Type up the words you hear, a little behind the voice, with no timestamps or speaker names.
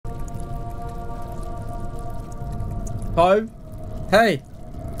5. Hey!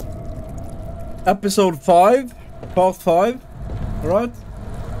 Episode 5. Part 5. Alright?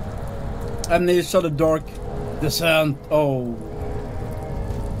 Amnesia, the Dark Descent. Oh.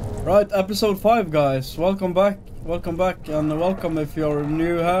 Right, episode 5, guys. Welcome back. Welcome back. And welcome if you're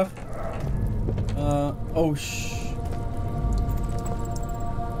new here. Oh,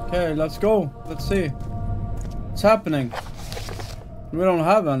 Okay, let's go. Let's see. What's happening? We don't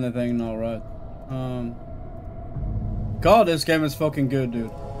have anything now, right? God, this game is fucking good,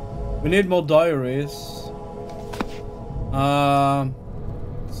 dude. We need more diaries.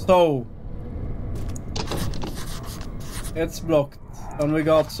 So it's blocked, and we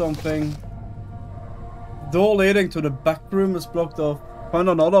got something. Door leading to the back room is blocked off. Find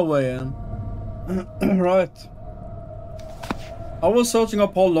another way in. Right. I was searching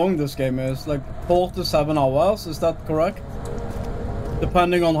up how long this game is, like 4 to 7 hours. Is that correct?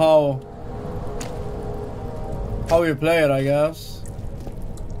 Depending on how you play it, I guess.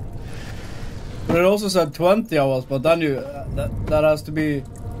 But it also said 20 hours, but then you that has to be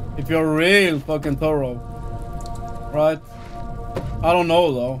if you're real fucking thorough, right? I don't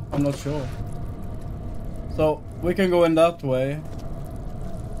know though. I'm not sure. So we can go in that way.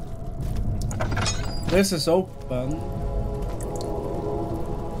 This is open.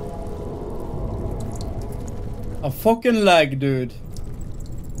 A fucking leg, dude.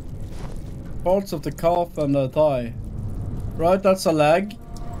 Parts of the calf and the thigh. Right, that's a leg.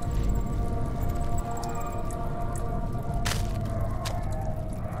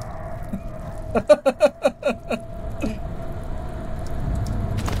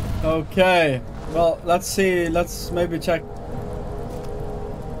 Okay. Well, let's see. Let's maybe check.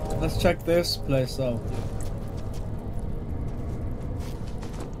 Let's check this place out.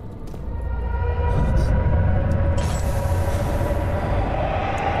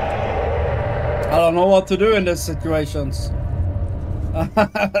 I don't know what to do in these situations.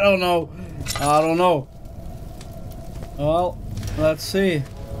 I don't know. Well, let's see.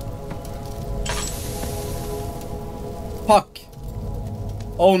 Fuck.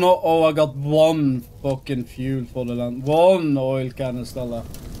 Oh no. Oh, I got one fucking fuel for the land. One oil canister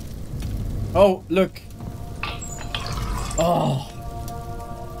left. Oh, look. Oh.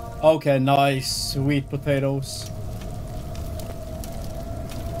 Okay, nice. Sweet potatoes.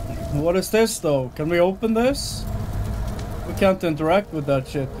 What is this though? Can we open this? We can't interact with that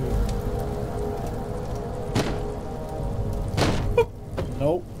shit, dude.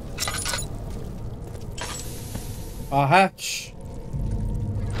 Nope. A hatch.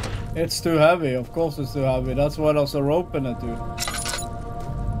 It's too heavy. Of course it's too heavy. That's why there's a rope in it, dude.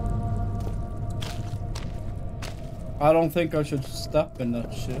 I don't think I should step in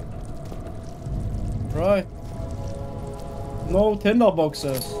that shit. Right. No tinder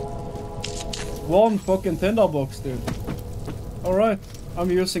boxes. One fucking tinder box, dude. Alright. I'm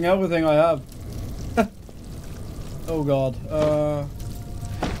using everything I have. Oh god.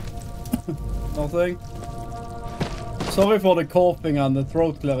 Nothing. Sorry for the coughing and the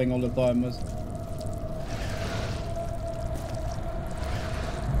throat clearing all the time.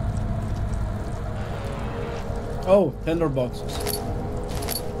 Oh, tinder boxes.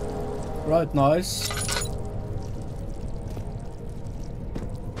 Right, nice.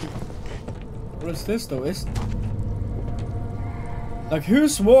 What is this though? Like,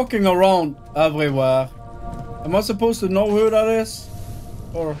 who's walking around everywhere? Am I supposed to know who that is?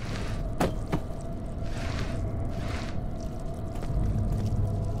 Or...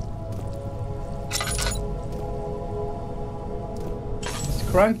 let's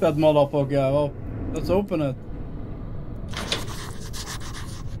crank that motherfucker up. Let's open it.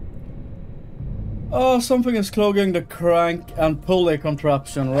 Oh, something is clogging the crank and pulley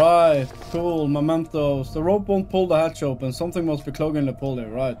contraption. Right, cool. Mementos. The rope won't pull the hatch open. Something must be clogging the pulley.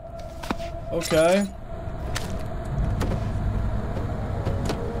 Right. Okay.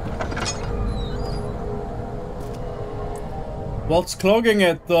 What's clogging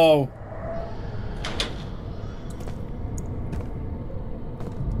it though?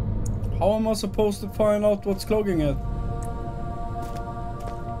 How am I supposed to find out what's clogging it?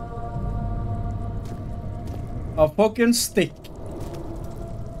 A fucking stick.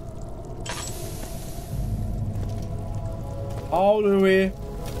 How do we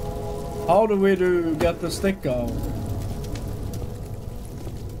get the stick out?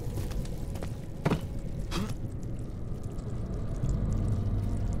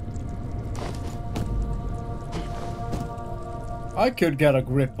 I could get a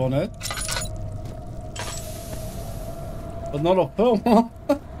grip on it, but not a firm.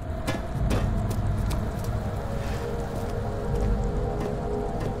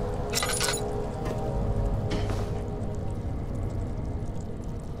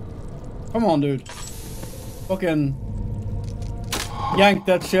 Come on, dude. Fucking yank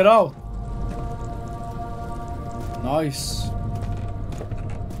that shit out. Nice.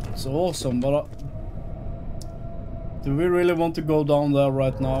 It's awesome, but do we really want to go down there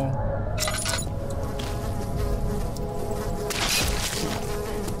right now?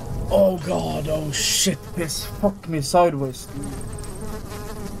 Oh god, oh shit, this fucked me sideways.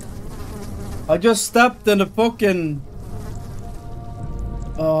 I just stepped in the fucking...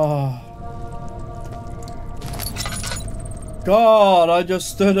 God, I just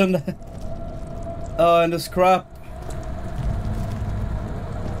stood in the scrap.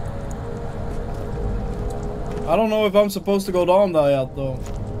 I don't know if I'm supposed to go down there yet, though.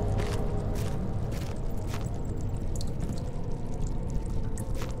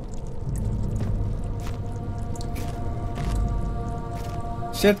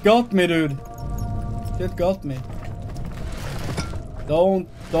 Shit got me, dude. Shit got me. Don't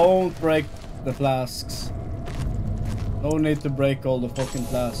break the flasks. No need to break all the fucking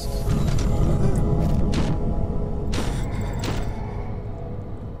flasks.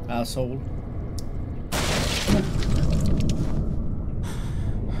 Asshole.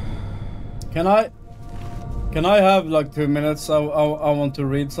 Can I have like 2 minutes? I want to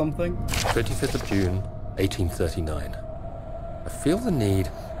read something. 25th of June, 1839. I feel the need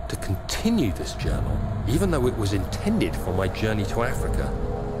to continue this journal, even though it was intended for my journey to Africa.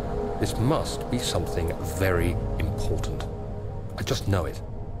 This must be something very important. I just know it.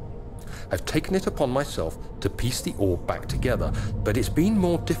 I've taken it upon myself to piece the orb back together, but it's been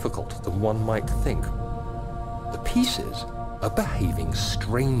more difficult than one might think. The pieces are behaving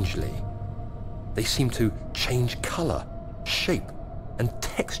strangely. They seem to change color, shape, and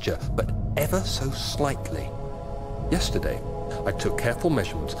texture, but ever so slightly. Yesterday, I took careful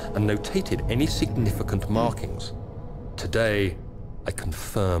measurements and notated any significant markings. Today, I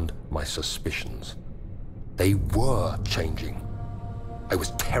confirmed my suspicions. They were changing. I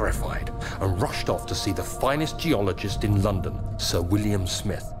was terrified and rushed off to see the finest geologist in London, Sir William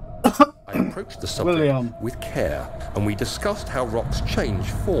Smith. I approached the subject with care, and we discussed how rocks change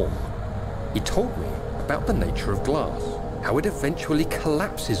form. He told me about the nature of glass, how it eventually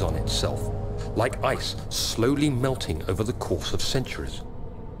collapses on itself, like ice slowly melting over the course of centuries.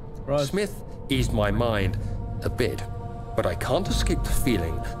 Right. Smith eased my mind a bit, but I can't escape the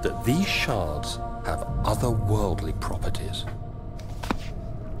feeling that these shards have otherworldly properties.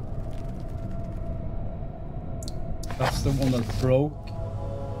 That's the one that broke.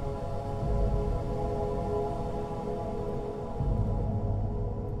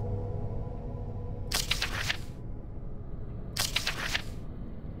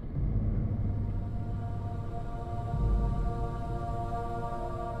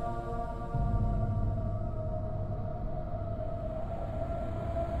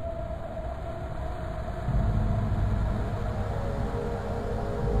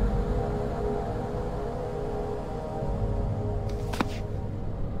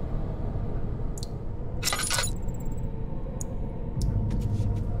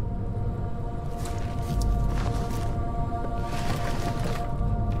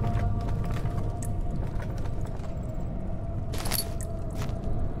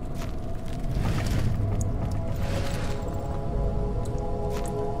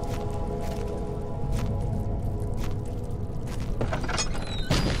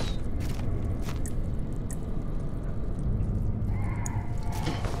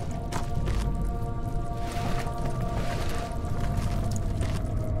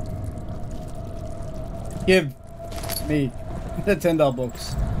 Give me the $10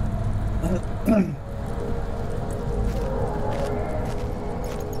 books.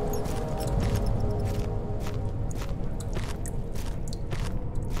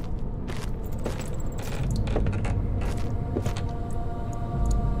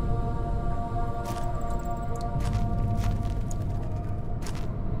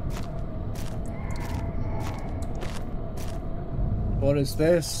 What is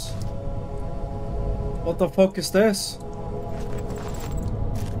this? What the fuck is this?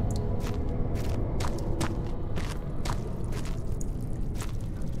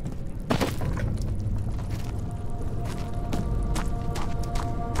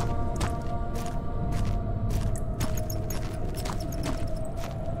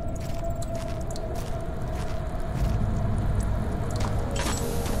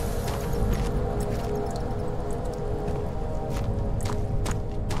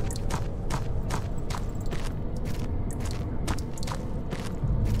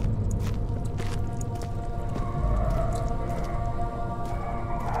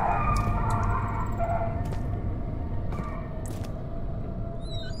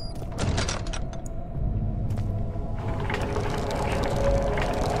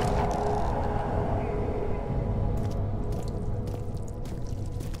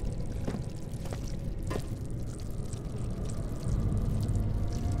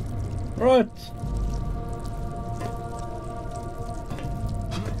 Right.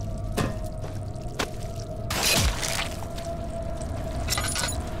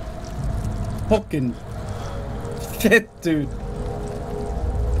 Fucking shit, dude.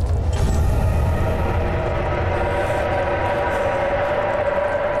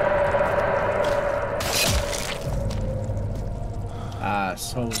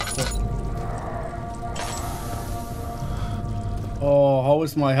 So oh, how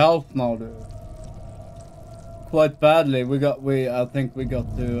is my health now, dude? Quite badly. I think we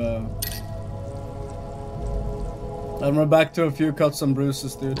got to and we're back to a few cuts and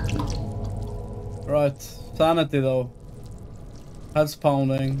bruises, dude. Right, sanity though. Head's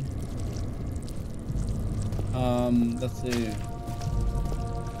pounding. Let's see.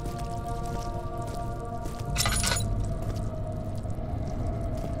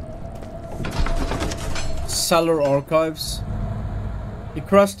 Cellar archives. He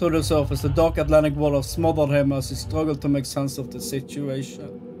crashed to the surface. The dark Atlantic water smothered him as he struggled to make sense of the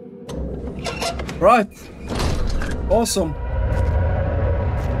situation. Right. Awesome.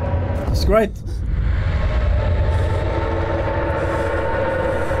 It's great.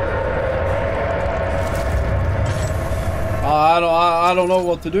 I don't know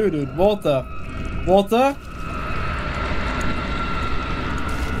what to do, dude. Water. Water?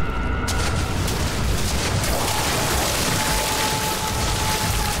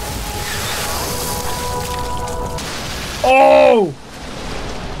 Oh!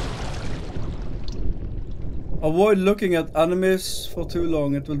 Avoid looking at enemies for too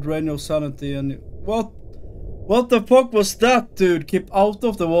long. It will drain your sanity and... What the fuck was that, dude? Keep out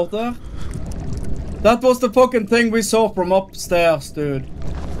of the water? That was the fucking thing we saw from upstairs, dude.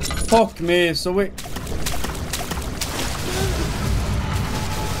 Fuck me, so we...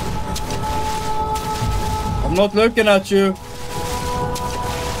 I'm not looking at you.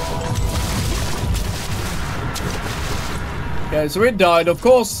 Okay, so we died, of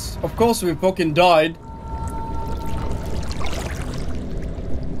course we fucking died.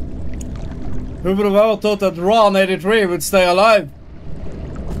 Who would have ever thought that Ron83 would stay alive?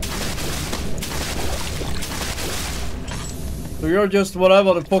 So you're just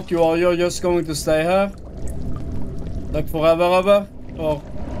whatever the fuck you are, you're just going to stay here? Like forever ever? Or...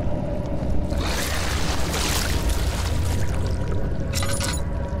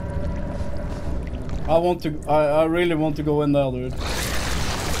 I really want to go in there, dude.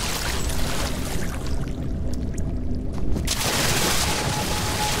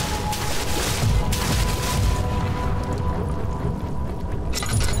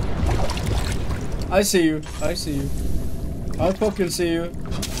 I see you. I see you. I fucking see you.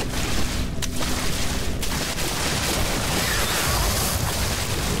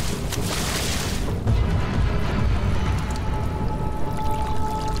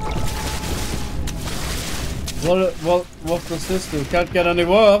 What does this do? Can't get any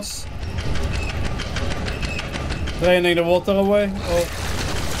worse. Draining the water away? Oh.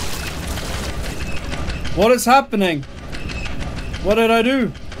 What is happening? What did I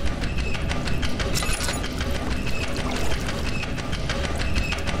do?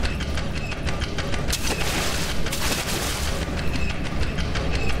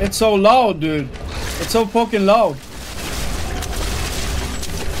 It's so loud, dude. It's so fucking loud.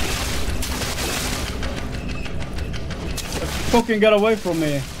 Fucking get away from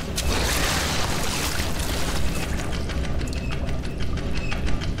me.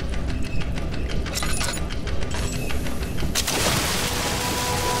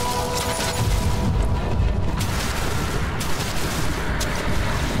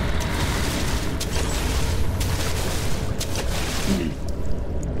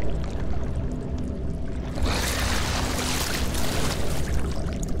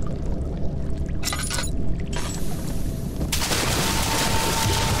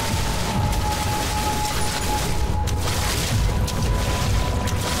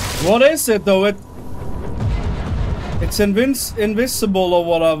 What is it though? It's invisible or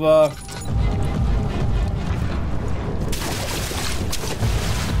whatever.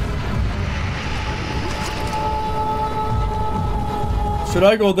 Should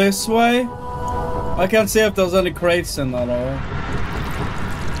I go this way? I can't see if there's any crates in that all.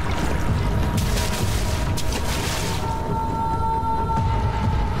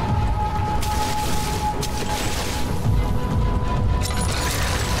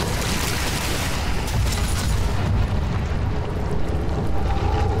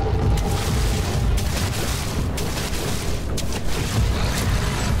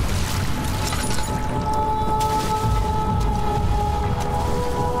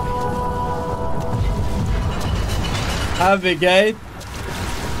 Navigate.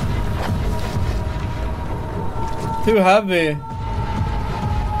 too heavy.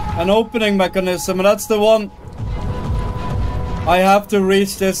 An opening mechanism, and that's the one. I have to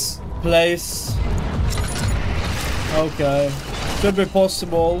reach this place. Okay. Should be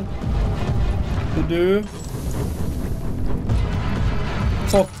possible to do.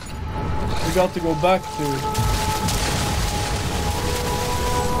 Fuck. We got to go back to.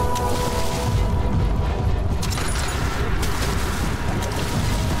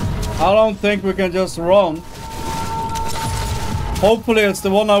 I don't think we can just run. Hopefully it's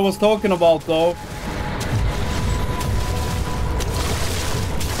the one I was talking about though.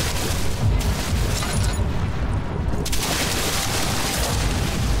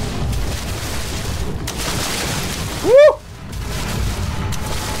 Woo!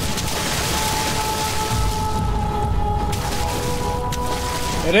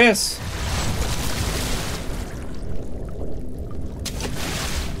 It is.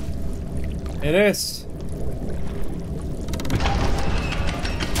 It is.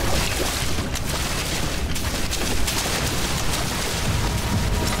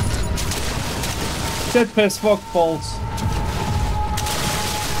 Shit piss fuck balls.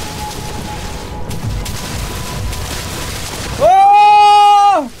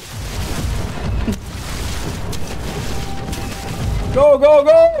 Oh! Go, go,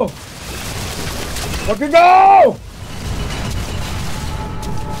 go! Fucking go!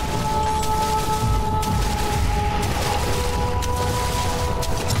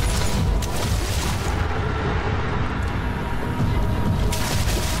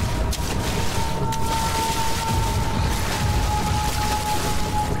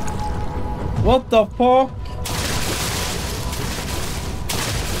 What the fuck?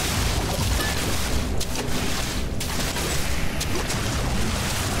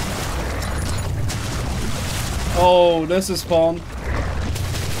 Oh, this is fun.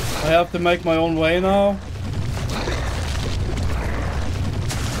 I have to make my own way now.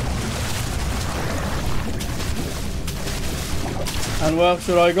 And where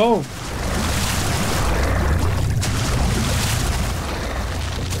should I go?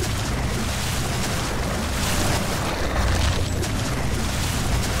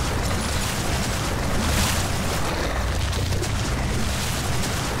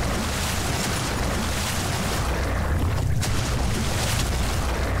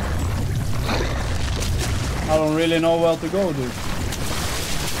 I don't really know where to go, dude.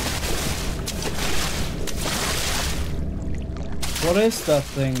 What is that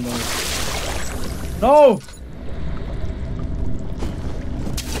thing, though? No!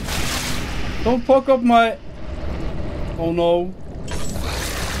 Don't fuck up my... Oh no.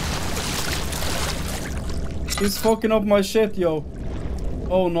 He's fucking up my shit, yo.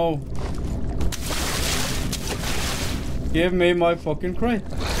 Oh no. Give me my fucking crate.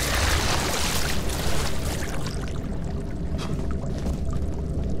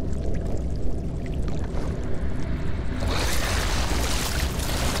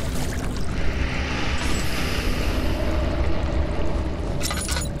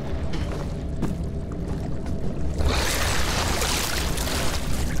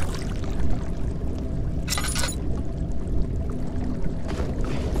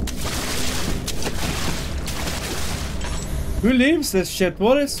 Who leaves this shit?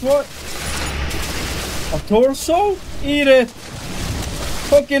 What is what? A torso? Eat it!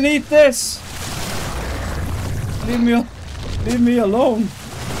 Fucking eat this! Leave me alone.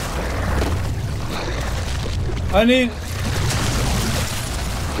 I need...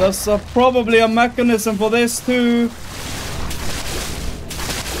 There's probably a mechanism for this too.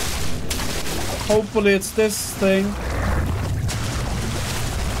 Hopefully it's this thing.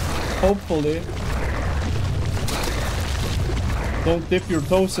 Hopefully. Don't dip your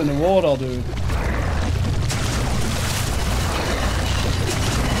toes in the water, dude.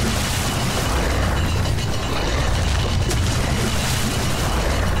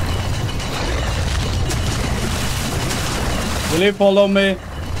 Will he follow me?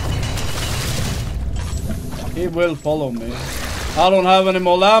 He will follow me. I don't have any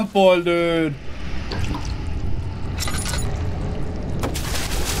more lamp oil, dude.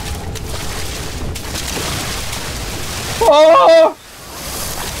 Oh!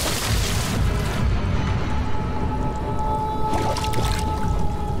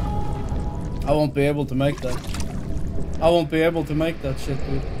 I won't be able to make that. I won't be able to make that shit,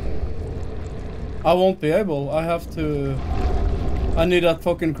 dude. I won't be able. I have to... I need that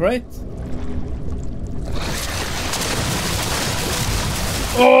fucking crate.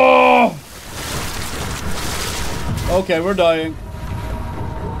 Oh! Okay, we're dying.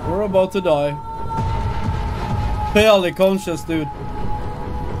 We're about to die. Barely conscious, dude.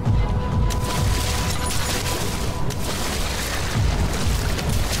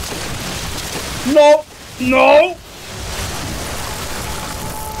 No! No!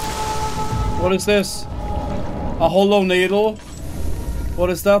 What is this? A hollow needle? What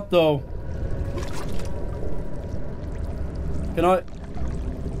is that though? Can I...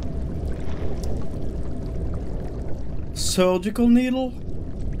 Surgical needle?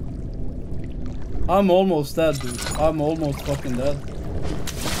 I'm almost dead, dude. I'm almost fucking dead.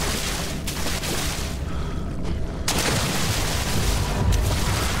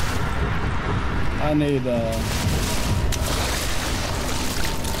 I need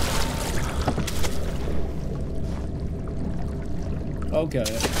okay.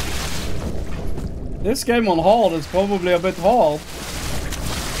 This game on hard is probably a bit hard.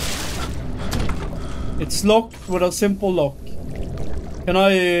 It's locked with a simple lock. Can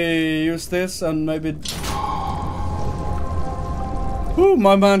I use this and maybe... Ooh,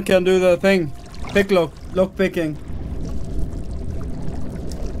 my man can do the thing. Pick lock. Lock picking.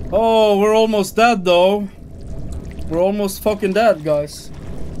 Oh, we're almost dead though. We're almost fucking dead, guys.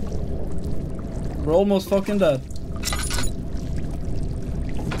 We're almost fucking dead.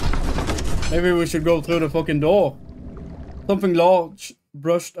 Maybe we should go through the fucking door. Something large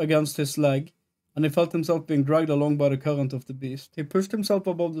brushed against his leg, and he felt himself being dragged along by the current of the beast. He pushed himself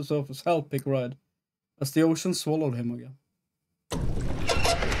above the surface. Help, he cried, as the ocean swallowed him again.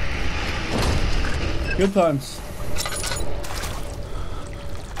 Good times.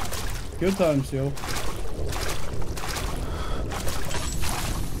 Good times, yo.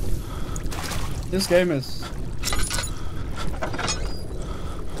 This game is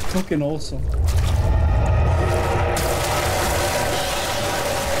fucking awesome.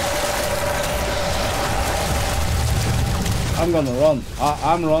 I'm gonna run.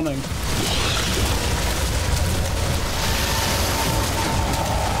 I'm running.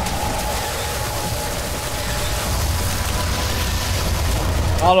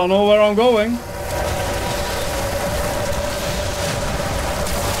 I don't know where I'm going.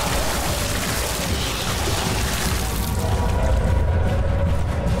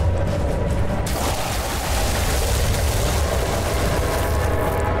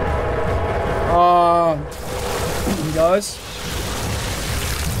 Guys.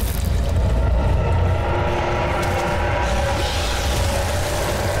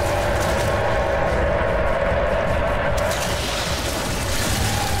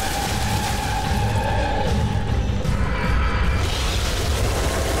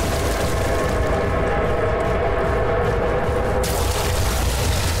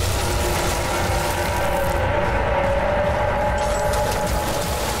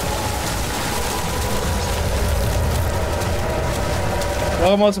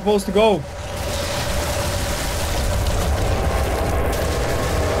 Where am I supposed to go?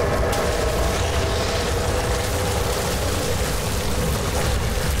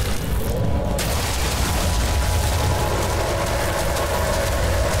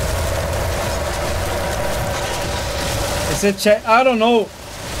 Is it I don't know.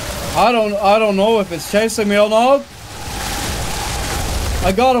 I don't know if it's chasing me or not.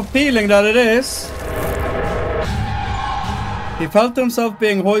 I got a feeling that it is. He felt himself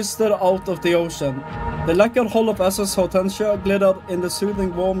being hoisted out of the ocean. The lacquered hull of SS Hortensia glittered in the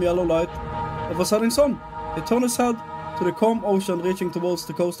soothing warm yellow light of a setting sun. He turned his head to the calm ocean reaching towards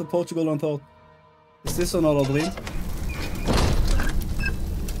the coast of Portugal and thought, is this another dream?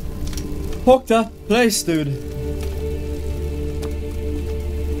 Fuck that place, dude.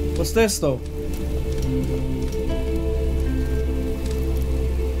 What's this though?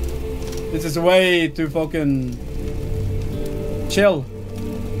 This is way too fucking... chill.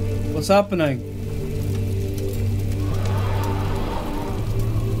 What's happening?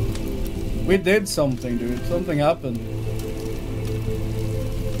 We did something, dude. Something happened.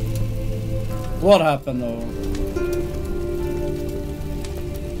 What happened, though?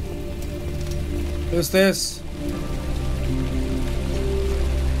 Who's this?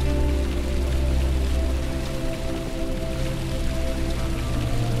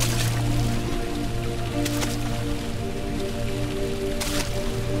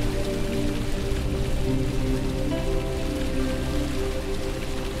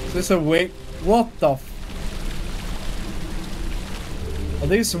 Is this a wing? What the f... Are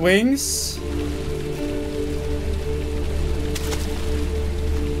these wings?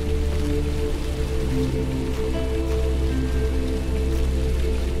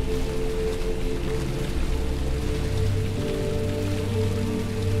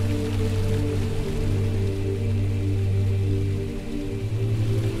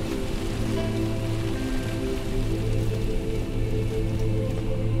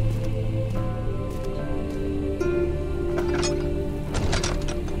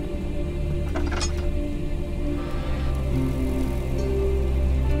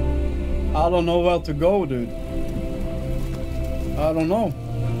 I don't know where to go, dude. I don't know.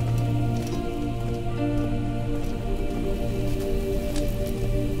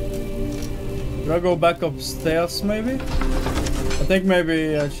 Should I go back upstairs, maybe? I think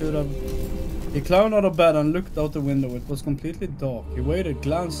maybe I should have... He climbed out of bed and looked out the window. It was completely dark. He waited,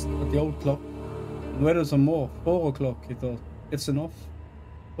 glanced at the old clock, and waited some more. 4 o'clock, he thought. It's enough.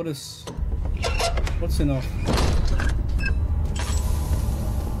 What's enough?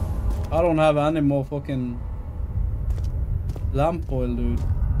 I don't have any more fucking lamp oil, dude.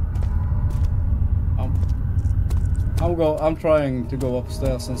 I'm trying to go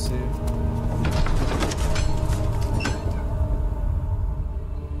upstairs and see.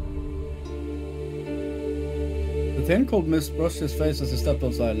 The Tin Cold Mist brushed his face as he stepped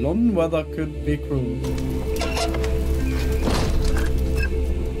outside. London weather could be cruel.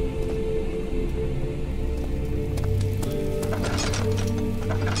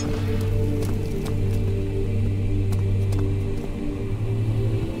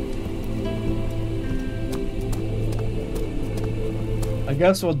 I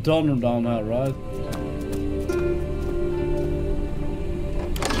guess we're done down here, right?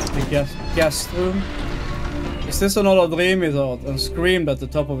 The guest room. Is this another dream, he thought, and screamed at the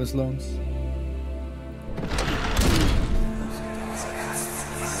top of his lungs.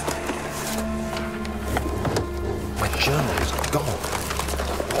 My journal is gone.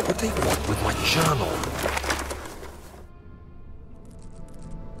 What would they want with my journal?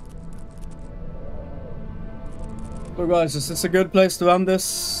 So guys, is this a good place to end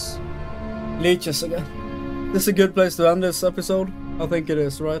this? Leeches again. This is a good place to end this episode? I think it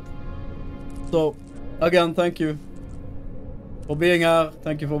is, right? So, again, thank you for being here.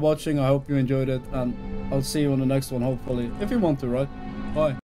 Thank you for watching. I hope you enjoyed it. And I'll see you on the next one, hopefully. If you want to, right? Bye.